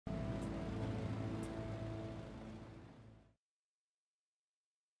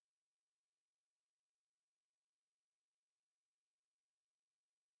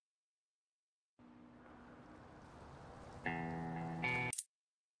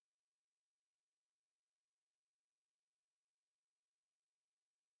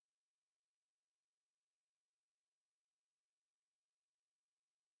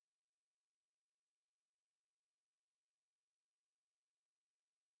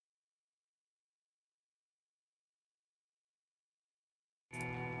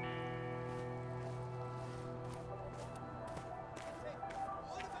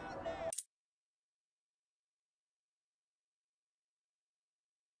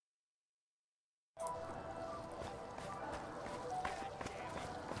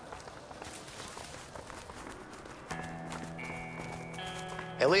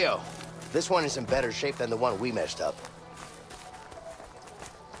Hey, Leo. This one is in better shape than the one we messed up.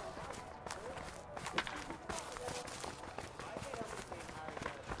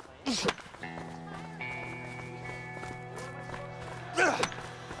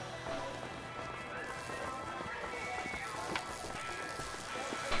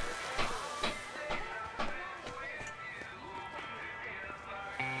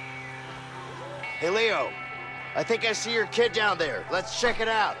 Hey, Leo. I think I see your kid down there. Let's check it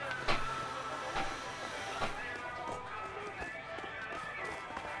out.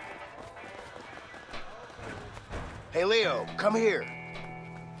 Hey, Leo, come here.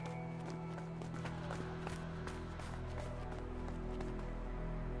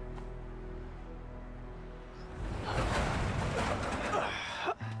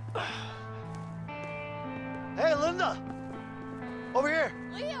 Hey, Linda! Over here!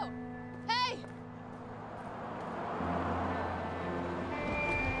 Leo! Hey!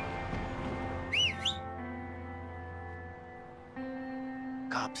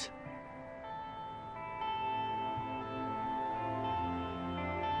 Cops.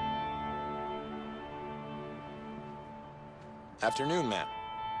 Afternoon, ma'am.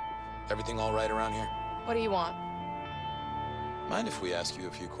 Everything all right around here? What do you want? Mind if we ask you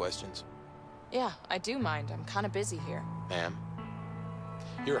a few questions? Yeah, I do mind. I'm kind of busy here. Ma'am,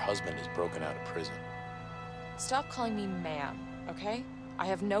 your husband is broken out of prison. Stop calling me ma'am, okay? I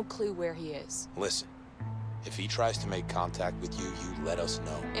have no clue where he is. Listen, if he tries to make contact with you, you let us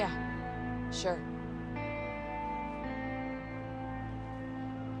know. Yeah, sure.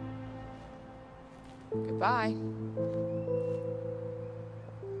 Goodbye.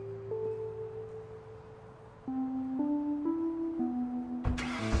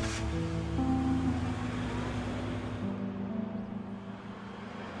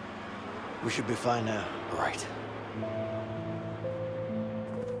 We should be fine now. Right.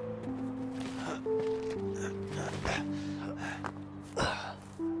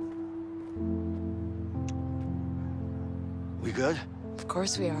 We good? Of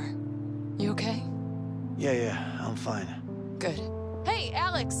course we are. You okay? Yeah, I'm fine. Good. Hey,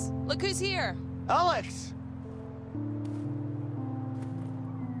 Alex! Look who's here! Alex!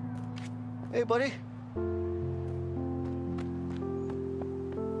 Hey, buddy.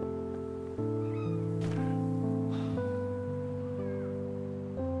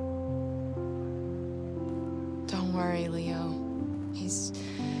 Don't worry, Leo. He's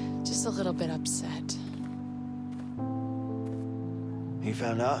just a little bit upset. He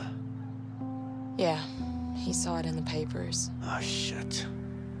found out? Yeah, he saw it in the papers. Oh, shit.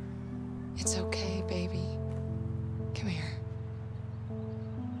 It's okay, baby. Come here.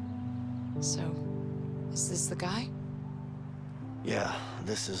 So, is this the guy? Yeah,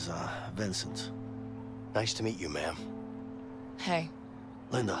 this is, Vincent. Nice to meet you, ma'am. Hey.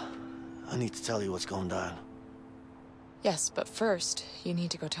 Linda, I need to tell you what's going down. Yes, but first, you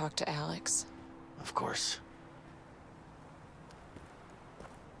need to go talk to Alex. Of course.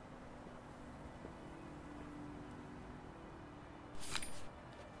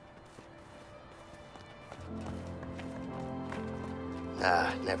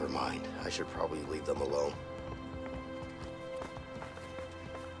 Ah, never mind. I should probably leave them alone.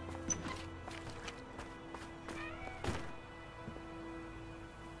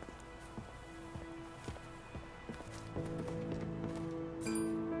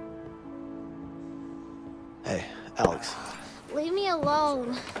 Hey, Alex. Leave me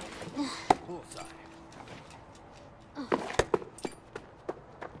alone.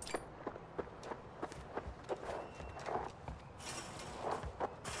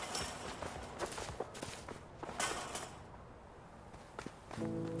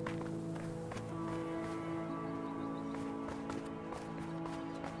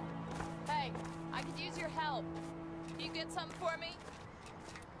 Hey, I could use your help. Can you get something for me?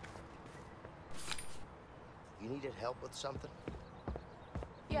 You needed help with something?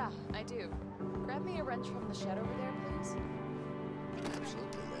 Yeah, I do. Grab me a wrench from the shed over there, please.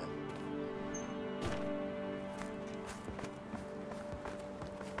 Absolutely, ma'am.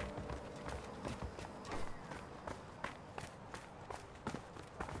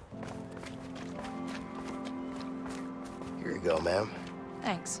 Here you go, ma'am.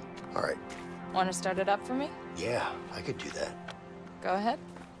 Thanks. All right. Want to start it up for me? Yeah, I could do that. Go ahead.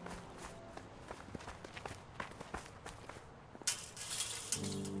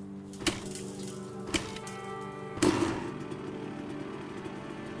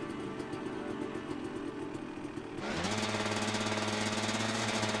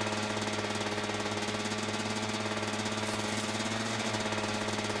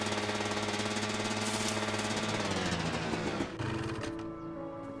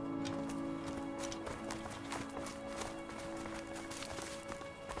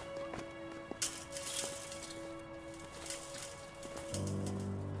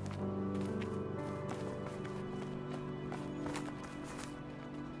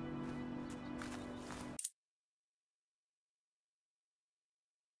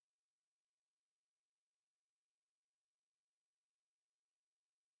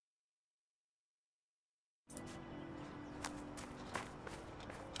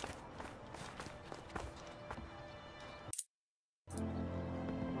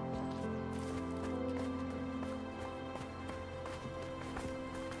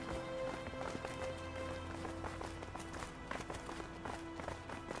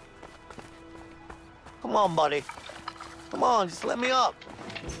 Come on, buddy. Come on, just let me up.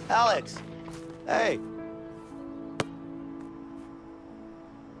 Alex. Hey.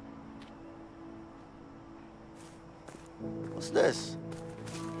 What's this?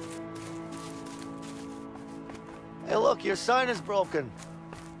 Hey, look, your sign is broken.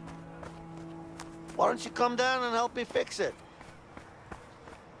 Why don't you come down and help me fix it?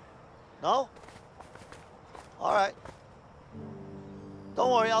 No? All right. Don't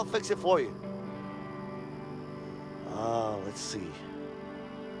worry, I'll fix it for you. Let's see.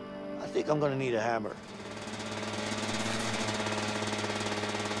 I think I'm gonna need a hammer.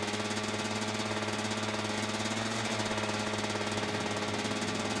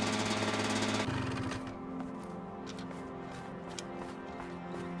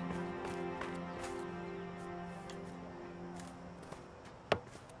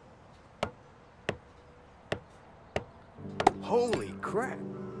 Holy crap.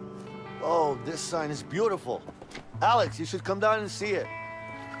 Oh, this sign is beautiful. Alex, you should come down and see it.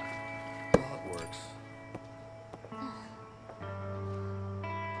 Well, it works.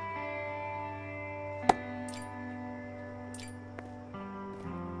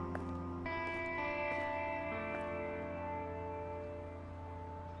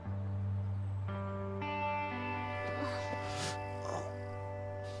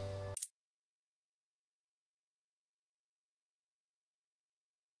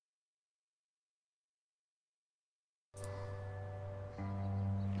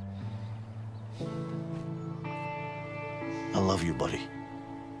 I love you, buddy.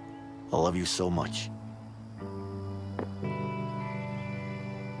 I love you so much.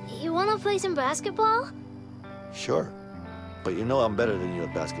 You wanna play some basketball? Sure. But you know I'm better than you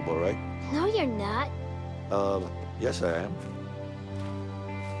at basketball, right? No, you're not. Yes, I am.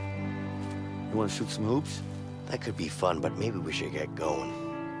 You want to shoot some hoops? That could be fun, but maybe we should get going.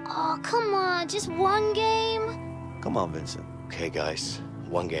 Oh, come on, just one game? Come on, Vincent. Okay, guys.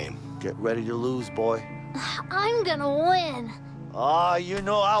 One game. Get ready to lose, boy. I'm gonna win. Ah, you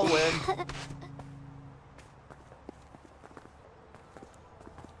know I'll win.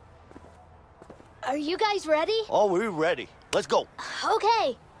 Are you guys ready? Oh, we're ready. Let's go.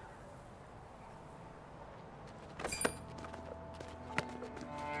 Okay.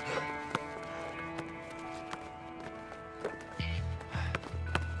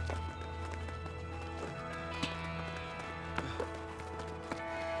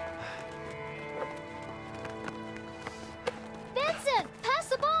 Vincent, pass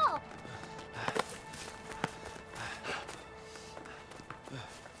the ball.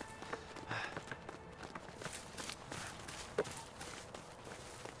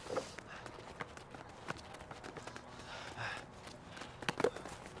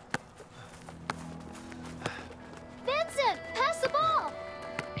 Vincent, pass the ball.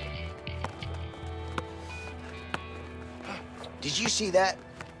 Did you see that?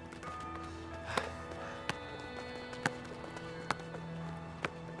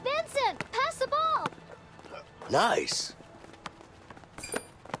 Vincent, pass the ball. Nice.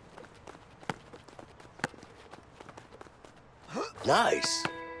 Nice.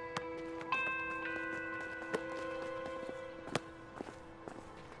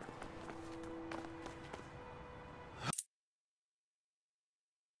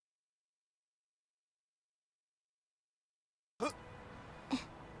 Yay,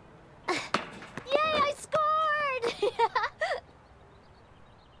 I scored!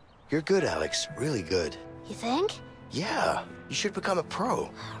 You're good, Alex. Really good. You think? Yeah, you should become a pro.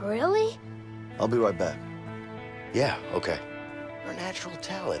 Really? I'll be right back. Yeah, okay. You're a natural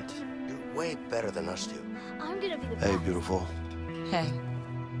talent. You're way better than us two. I'm gonna be the Hey, best. beautiful. Hey.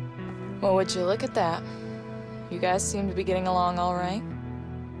 Well, would you look at that? You guys seem to be getting along all right.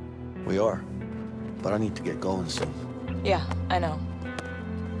 We are. But I need to get going soon. Yeah, I know.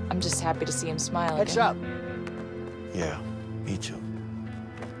 I'm just happy to see him smile Heads again. up. Yeah, me too.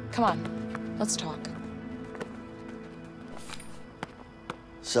 Come on, let's talk.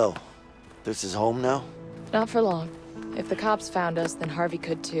 So, this is home now? Not for long. If the cops found us, then Harvey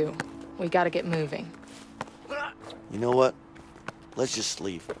could too. We gotta get moving. You know what? Let's just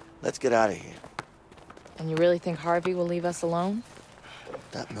leave. Let's get out of here. And you really think Harvey will leave us alone?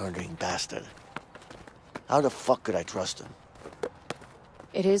 That murdering bastard. How the fuck could I trust him?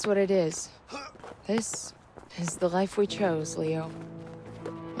 It is what it is. This is the life we chose, Leo.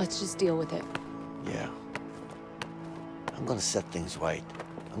 Let's just deal with it. Yeah. I'm gonna set things right.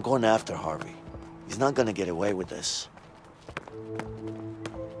 I'm going after Harvey. He's not gonna get away with this.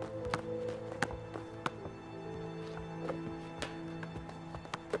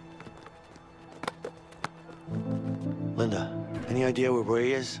 Linda, any idea where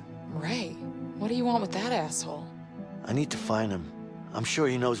he is? Ray, what do you want with that asshole? I need to find him. I'm sure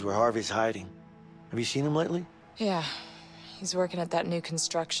he knows where Harvey's hiding. Have you seen him lately? Yeah, he's working at that new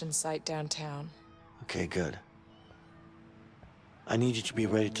construction site downtown. Okay, good. I need you to be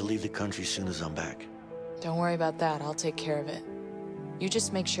ready to leave the country as soon as I'm back. Don't worry about that, I'll take care of it. You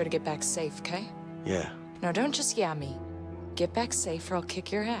just make sure to get back safe, okay? Yeah. No, don't just yeah me. Get back safe or I'll kick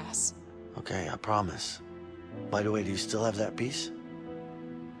your ass. Okay, I promise. By the way, do you still have that piece?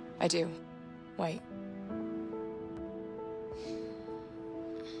 I do. Wait.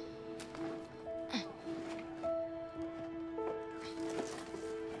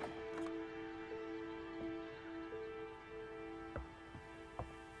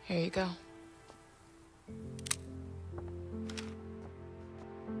 Here you go.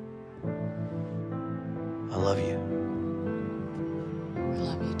 I love you. I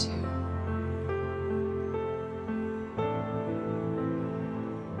love you too.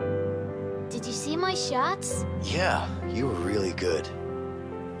 Did you see my shots? Yeah, you were really good.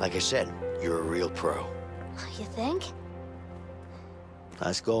 Like I said, you're a real pro. You think?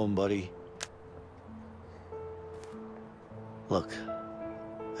 Nice going, buddy. Look,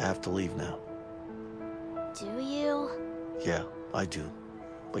 I have to leave now. Do you? Yeah, I do.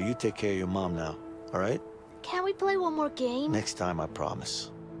 But you take care of your mom now, all right? Can't we play one more game? Next time, I promise.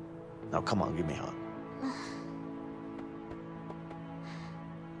 Now, come on, give me a hug.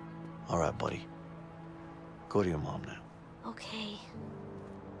 All right, buddy. Go to your mom now. Okay.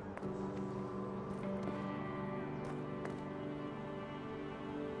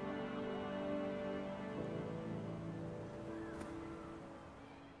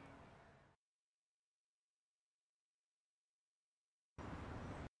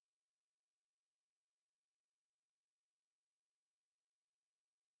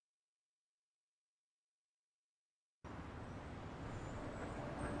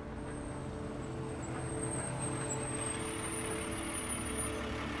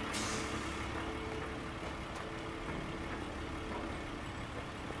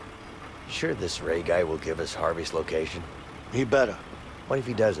 Sure this Ray guy will give us Harvey's location? He better. What if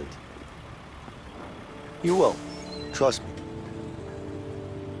he doesn't? You will. Trust me.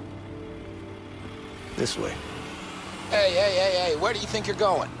 This way. Hey, where do you think you're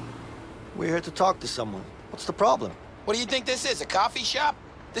going? We're here to talk to someone. What's the problem? What do you think this is, a coffee shop?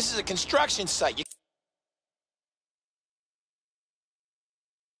 This is a construction site. You...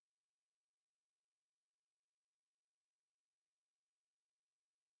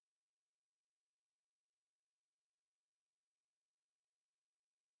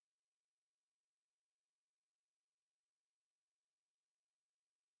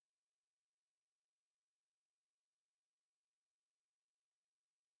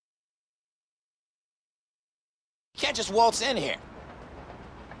 can't just waltz in here.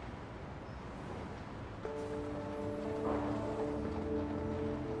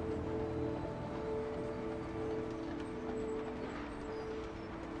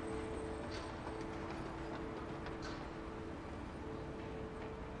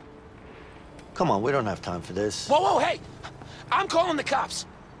 Come on, we don't have time for this. Whoa, hey! I'm calling the cops.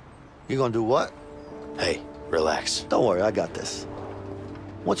 You gonna do what? Hey, relax. Don't worry, I got this.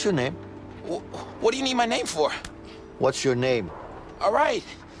 What's your name? What do you need my name for? What's your name? All right,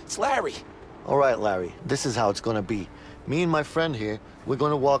 it's Larry. All right, Larry, this is how it's gonna be. Me and my friend here, we're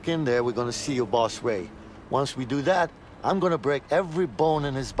gonna walk in there, we're gonna see your boss, Ray. Once we do that, I'm gonna break every bone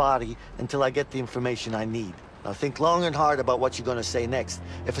in his body until I get the information I need. Now think long and hard about what you're gonna say next.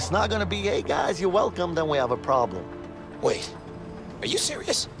 If it's not gonna be, hey guys, you're welcome, then we have a problem. Wait, are you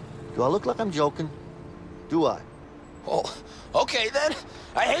serious? Do I look like I'm joking? Do I? Well, okay then.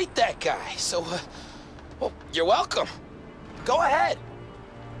 I hate that guy, so, well, you're welcome. Go ahead.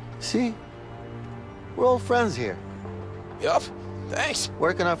 See? We're old friends here. Yup, thanks.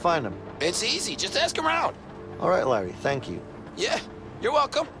 Where can I find him? It's easy, just ask around. All right, Larry, thank you. Yeah, you're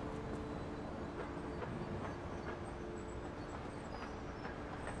welcome.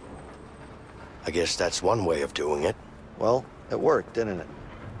 I guess that's one way of doing it. Well, it worked, didn't it?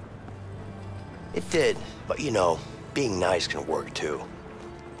 It did, but you know, being nice can work too.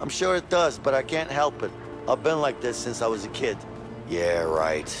 I'm sure it does, but I can't help it. I've been like this since I was a kid. Yeah,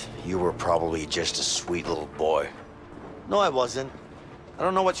 right. You were probably just a sweet little boy. No, I wasn't. I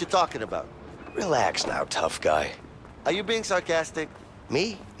don't know what you're talking about. Relax now, tough guy. Are you being sarcastic?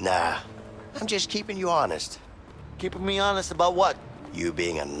 Me? Nah. I'm just keeping you honest. Keeping me honest about what? You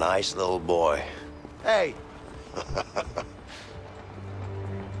being a nice little boy. Hey!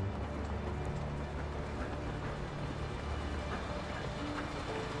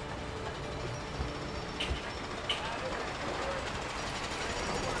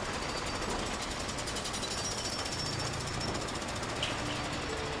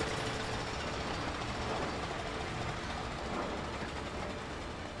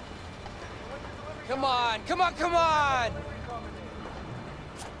 Come on, come on, come on!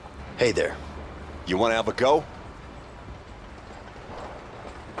 Hey there. You want to have a go?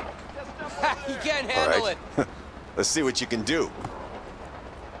 You can't handle it. Let's see what you can do.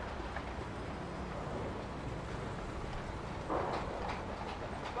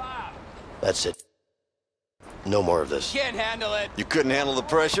 That's it. No more of this. Can't handle it. You couldn't handle the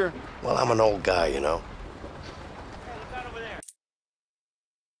pressure? Well, I'm an old guy, you know.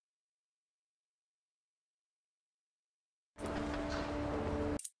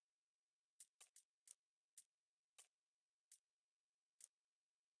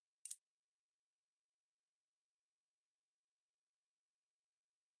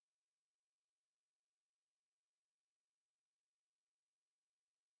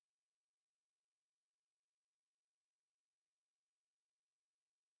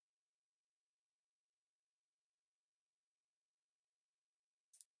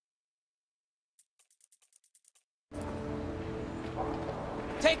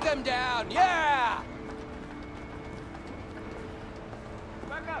 Take them down, yeah!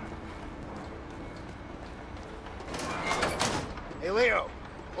 Back up. Hey, Leo,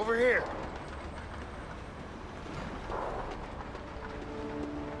 over here.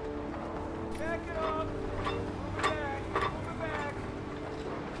 Back it up. Move it back. Move it back.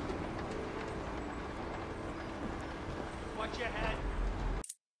 Watch your head.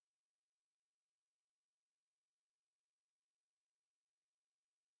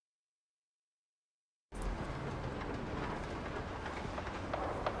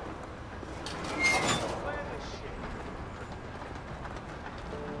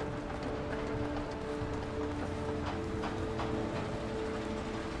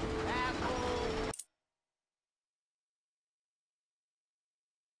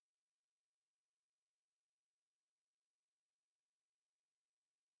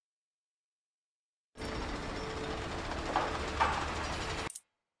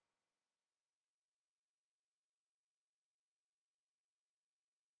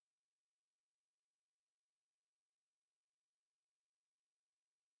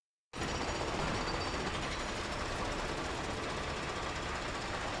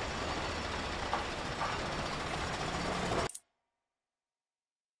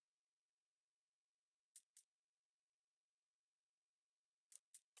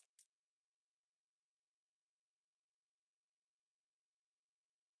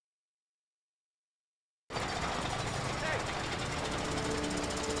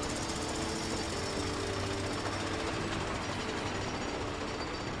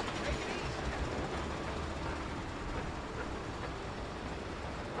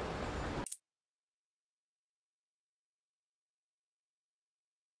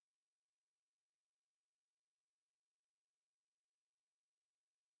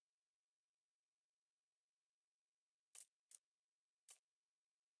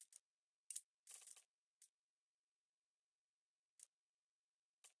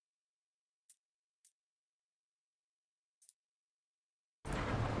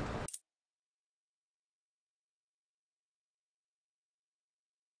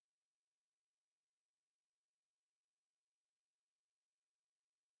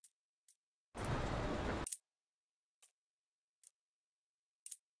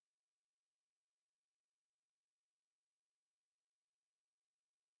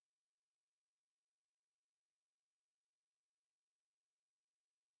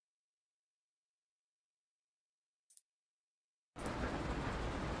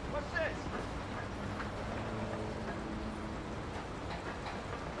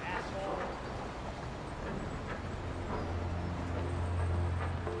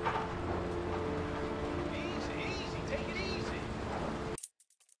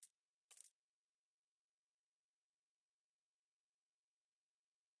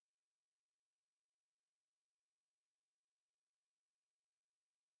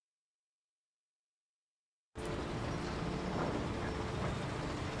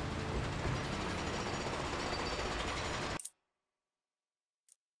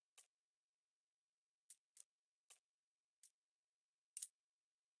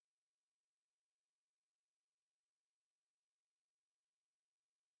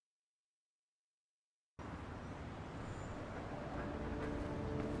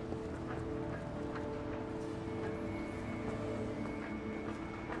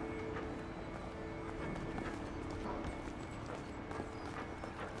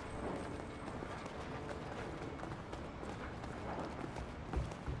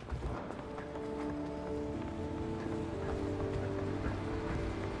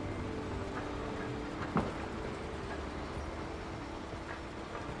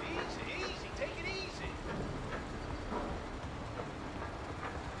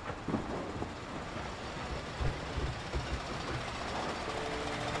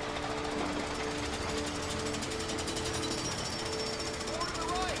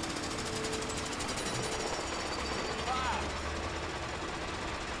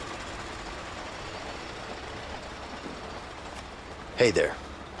 Hey there.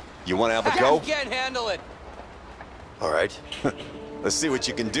 You want to have a go? You can't handle it. All right. Let's see what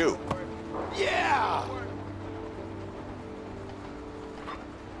you can do. Yeah!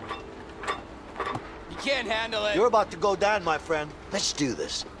 You can't handle it. You're about to go down, my friend. Let's do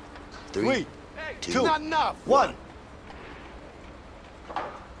this. 3, Three, 2, Not enough. 1.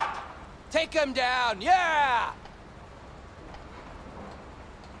 Take him down. Yeah!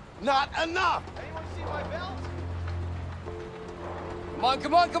 Not enough. Anyone see my belt? Come on,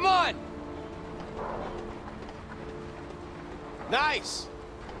 come on, come on. Nice.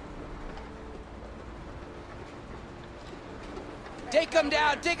 Take him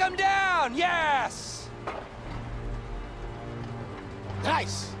down, take him down. Yes.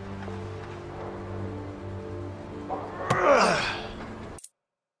 Nice.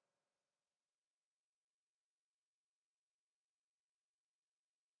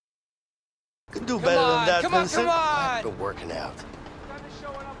 Can do better than that, come on, Vincent. come on. I've been working out.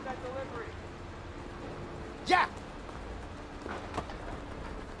 Showing up that delivery. Yeah.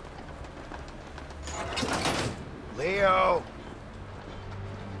 Leo!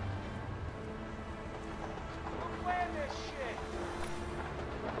 We're playing this shit.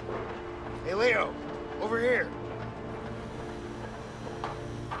 Hey, Leo! Over here!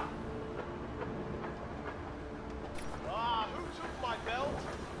 Who took my belt?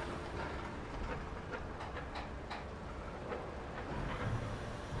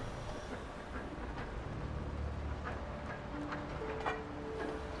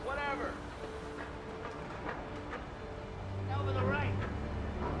 Whatever. Over the right.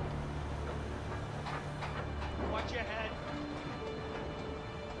 Watch your head.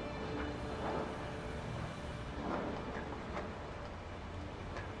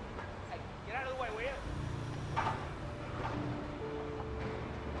 Hey, get out of the way, will you?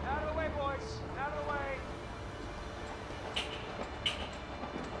 Out of the way, boys. Out of the way.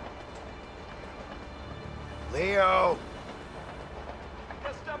 Leo!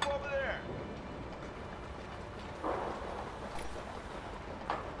 Get stuff over there.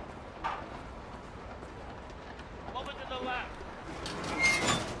 Over to the left.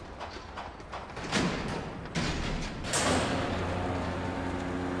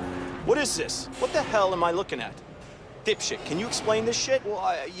 What is this? What the hell am I looking at? Dipshit, can you explain this shit?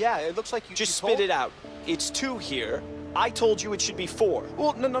 Well, yeah, it looks like you Just you told... spit it out. It's 2 here. I told you it should be 4.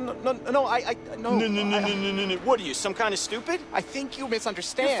 Well, no, No. What are you, some kind of stupid? I think you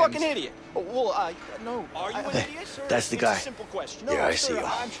misunderstand. You're a fucking idiot. Oh, well, no. Are you an idiot, sir? That's the It's guy. a simple question. Yeah, I sir, see you.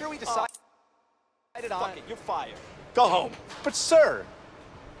 I'm sure we decided on Fuck it. You're fired. Go home. But, sir...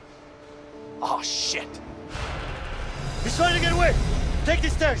 Oh, shit. He's trying to get away. Take the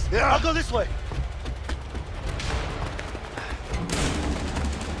stairs. Yeah. I'll go this way.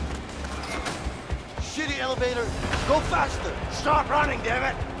 Shitty elevator. Go faster. Stop running, damn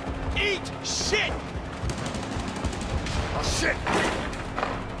it! Eat shit! Oh, shit!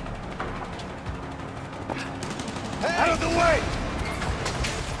 Out of the way!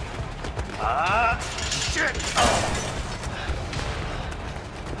 Shit! Oh.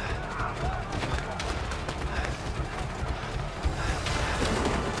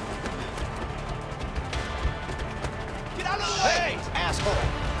 Get out of the way! Hey, asshole!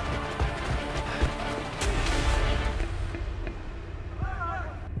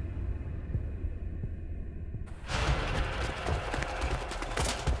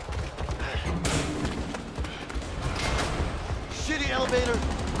 Shitty elevator.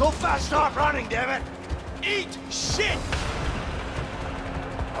 Go faster. Stop running, damn it! Eat shit!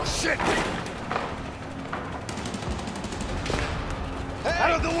 Oh, shit!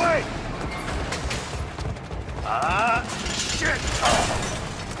 Out of the way! Shit! Oh.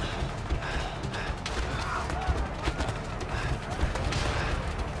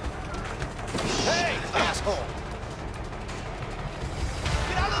 Hey, asshole!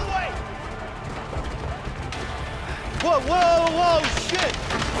 Get out of the way! Whoa, shit!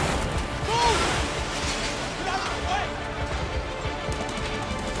 Move! Get out of the way!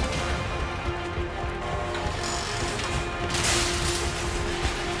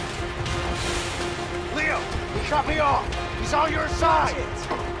 Leo, he cut me off! He's on your side!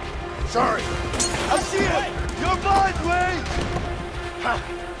 Sorry. I see it! You're mine, Ray!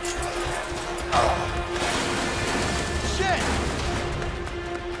 Shit!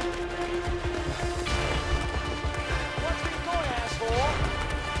 Watch me go, asshole!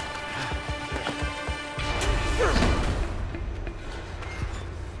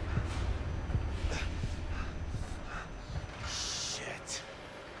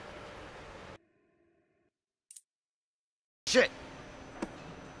 Shit!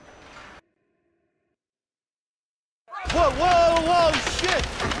 Whoa,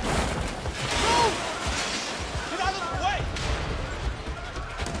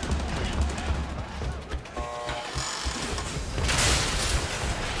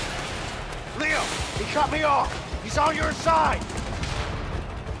 He's on your side!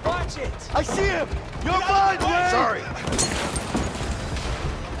 Watch it! I see him! You're mine, Ray! Sorry.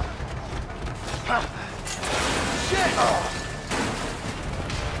 Shit!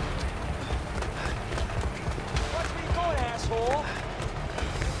 Watch where you're going, asshole!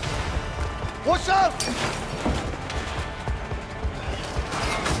 What's up?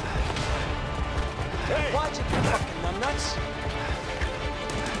 Hey! Watch it, you fucking numbnuts!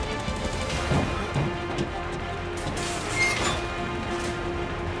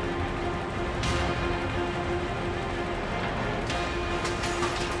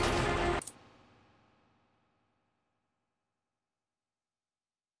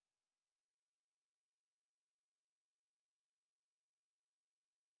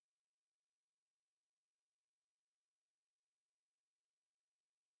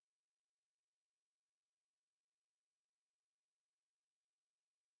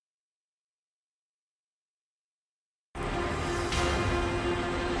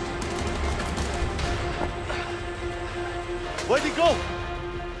 Where'd he go?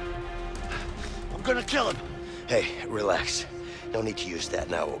 I'm gonna kill him. Hey, relax. No need to use that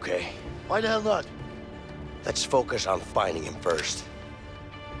now, okay? Why the hell not? Let's focus on finding him first.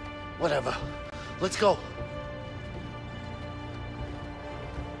 Whatever. Let's go.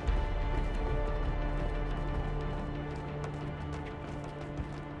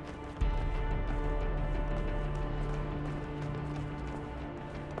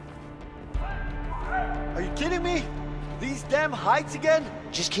 Are you kidding me? These damn heights again?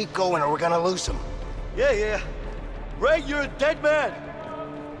 Just keep going or we're gonna lose him. Yeah. Ray, you're a dead man.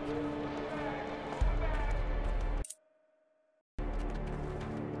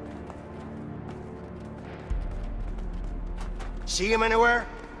 See him anywhere?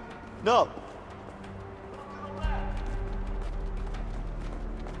 No.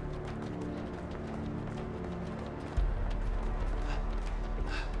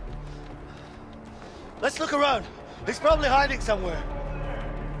 Let's look around. He's probably hiding somewhere.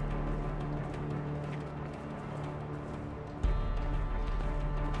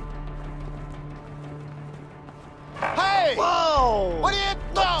 Hey! Whoa! What are you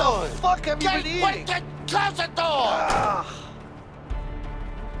doing? What the fuck have you been eating? Get close the door!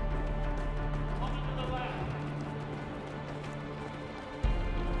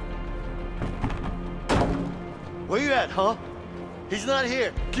 Where you at, huh? He's not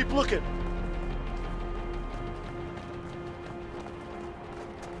here. Keep looking.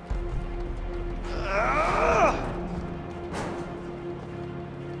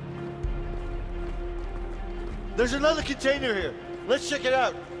 There's another container here. Let's check it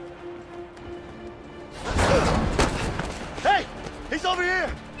out. Hey! He's over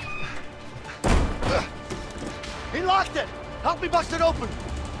here! He locked it! Help me bust it open!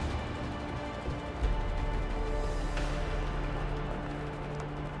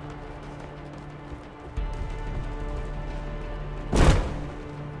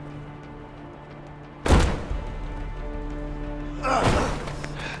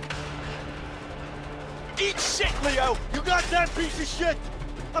 Eat shit, Leo! You goddamn piece of shit!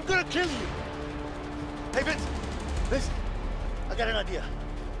 I'm gonna kill you! Hey, Vince! Listen, I got an idea.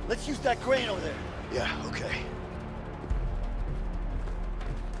 Let's use that crane over there. Yeah, okay.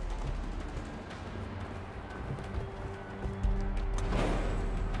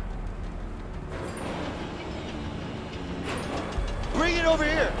 Bring it over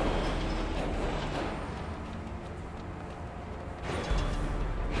here!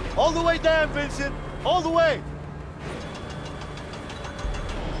 All the way down, Vincent! All the way!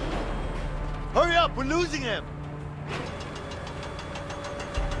 Hurry up, we're losing him!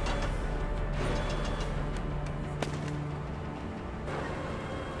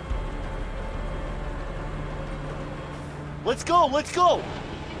 Let's go, let's go!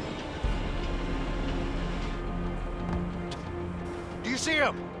 Do you see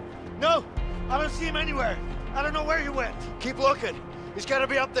him? No, I don't see him anywhere. I don't know where he went. Keep looking. He's gotta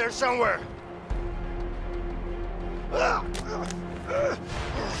be up there somewhere.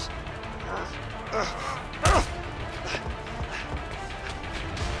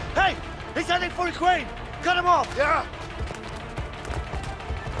 Hey, he's heading for the crane. Cut him off. Yeah.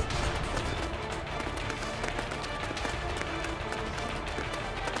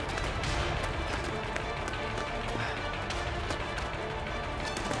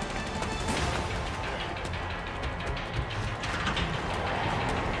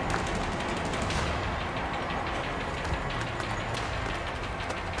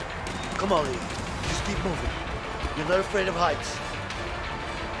 Come on, Lee. Just keep moving. You're not afraid of heights.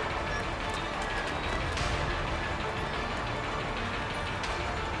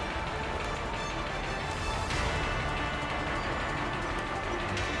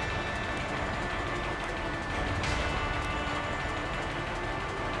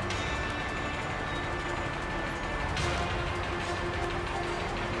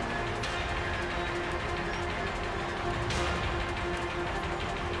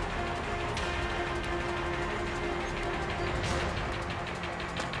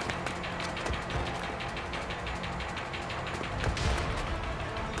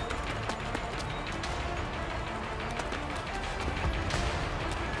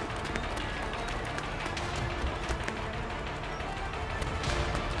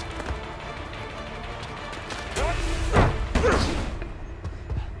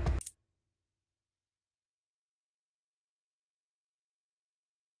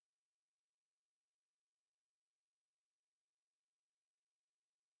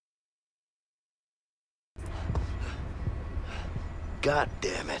 God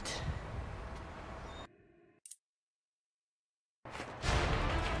damn it.